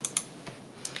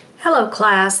Hello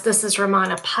class, this is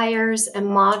Romana Pyers and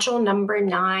module number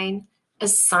 9,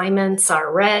 assignments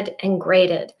are read and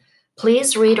graded.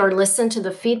 Please read or listen to the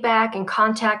feedback and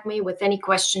contact me with any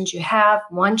questions you have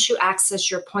once you access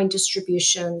your point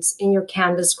distributions in your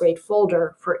Canvas grade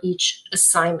folder for each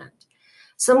assignment.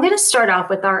 So I'm going to start off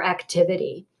with our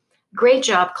activity. Great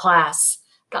job class.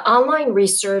 The online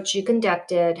research you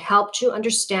conducted helped you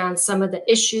understand some of the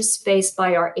issues faced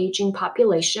by our aging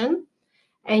population,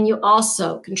 and you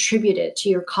also contributed to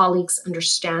your colleagues'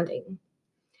 understanding.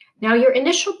 Now, your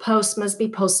initial post must be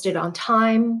posted on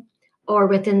time or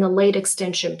within the late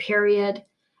extension period,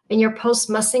 and your post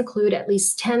must include at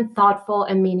least 10 thoughtful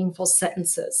and meaningful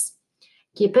sentences.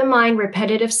 Keep in mind,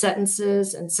 repetitive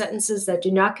sentences and sentences that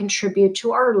do not contribute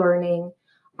to our learning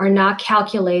are not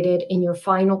calculated in your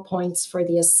final points for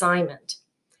the assignment.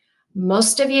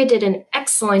 Most of you did an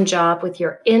excellent job with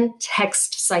your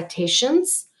in-text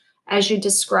citations as you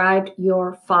described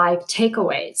your 5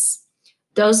 takeaways.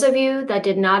 Those of you that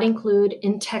did not include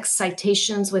in-text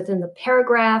citations within the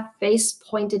paragraph faced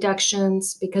point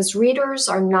deductions because readers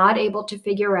are not able to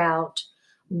figure out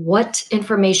what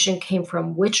information came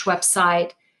from which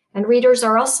website, and readers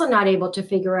are also not able to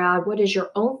figure out what is your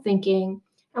own thinking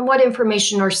and what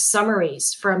information are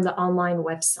summaries from the online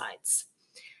websites.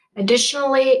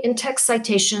 Additionally, in-text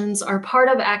citations are part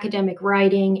of academic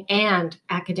writing and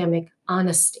academic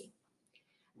honesty.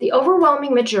 The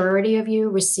overwhelming majority of you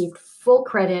received full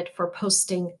credit for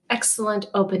posting excellent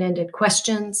open-ended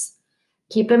questions.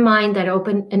 Keep in mind that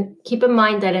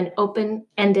an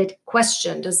open-ended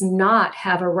question does not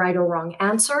have a right or wrong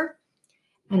answer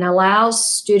and allows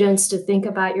students to think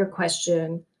about your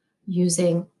question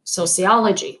using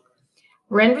sociology.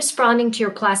 When responding to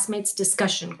your classmates'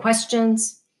 discussion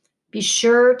questions, be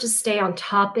sure to stay on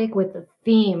topic with the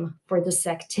theme for this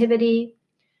activity.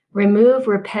 Remove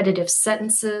repetitive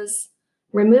sentences.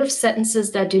 Remove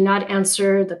sentences that do not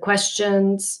answer the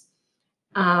questions.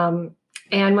 And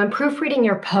when proofreading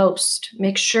your post,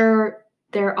 make sure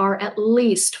there are at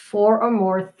least 4 or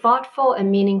more thoughtful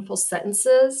and meaningful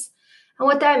sentences. And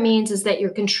what that means is that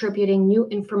you're contributing new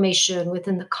information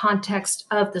within the context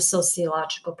of the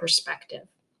sociological perspective.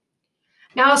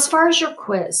 Now, as far as your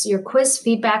quiz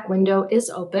feedback window is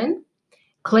open.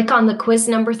 Click on the quiz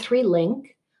number 3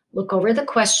 link. Look over the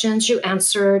questions you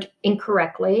answered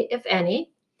incorrectly, if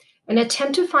any, and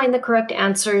attempt to find the correct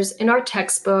answers in our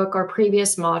textbook or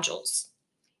previous modules.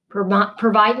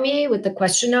 Provide me with the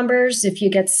question numbers if you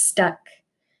get stuck.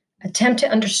 Attempt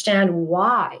to understand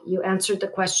why you answered the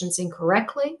questions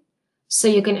incorrectly so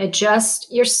you can adjust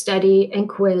your study and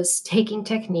quiz taking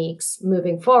techniques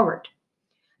moving forward.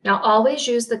 Now, always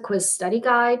use the quiz study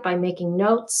guide by making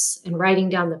notes and writing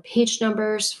down the page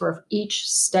numbers for each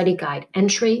study guide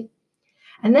entry.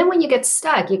 And then when you get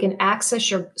stuck, you can access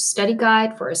your study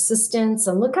guide for assistance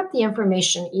and look up the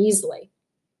information easily.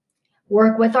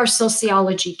 Work with our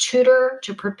sociology tutor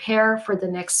to prepare for the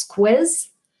next quiz.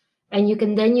 And you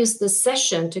can then use this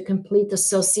session to complete the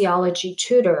sociology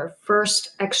tutor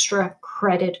first extra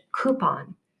credit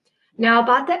coupon. Now,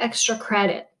 about the extra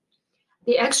credit.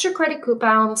 The extra credit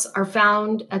coupons are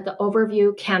found at the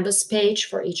overview Canvas page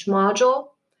for each module.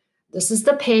 This is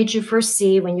the page you first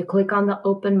see when you click on the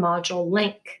open module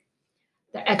link.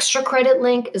 The extra credit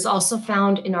link is also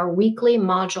found in our weekly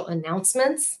module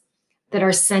announcements that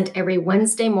are sent every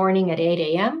Wednesday morning at 8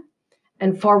 a.m.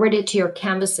 and forwarded to your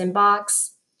Canvas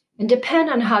inbox and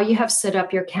depend on how you have set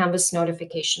up your Canvas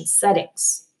notification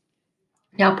settings.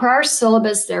 Now, per our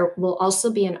syllabus, there will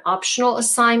also be an optional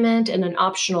assignment and an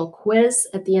optional quiz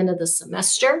at the end of the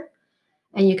semester.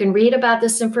 And you can read about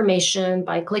this information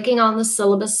by clicking on the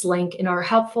syllabus link in our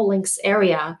helpful links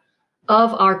area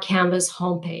of our Canvas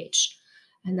homepage.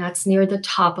 And that's near the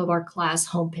top of our class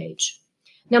homepage.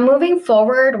 Now, moving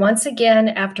forward, once again,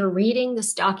 after reading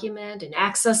this document and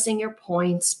accessing your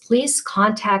points, please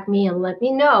contact me and let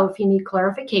me know if you need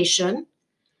clarification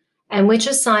and which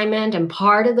assignment and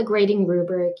part of the grading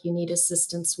rubric you need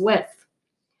assistance with.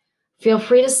 Feel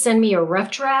free to send me your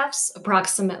rough drafts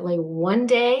approximately 1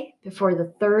 day before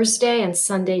the Thursday and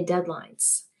Sunday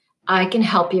deadlines. I can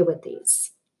help you with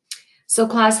these. So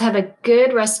class, have a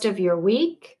good rest of your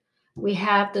week. We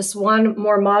have this one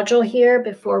more module here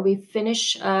before we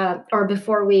finish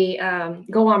before we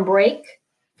go on break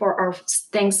for our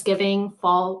Thanksgiving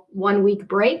fall 1-week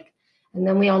break. And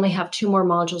then we only have 2 more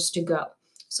modules to go.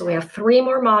 So we have 3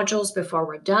 more modules before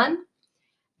we're done.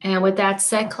 And with that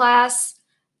said, class,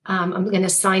 I'm going to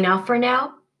sign off for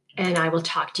now, and I will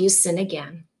talk to you soon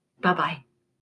again. Bye-bye.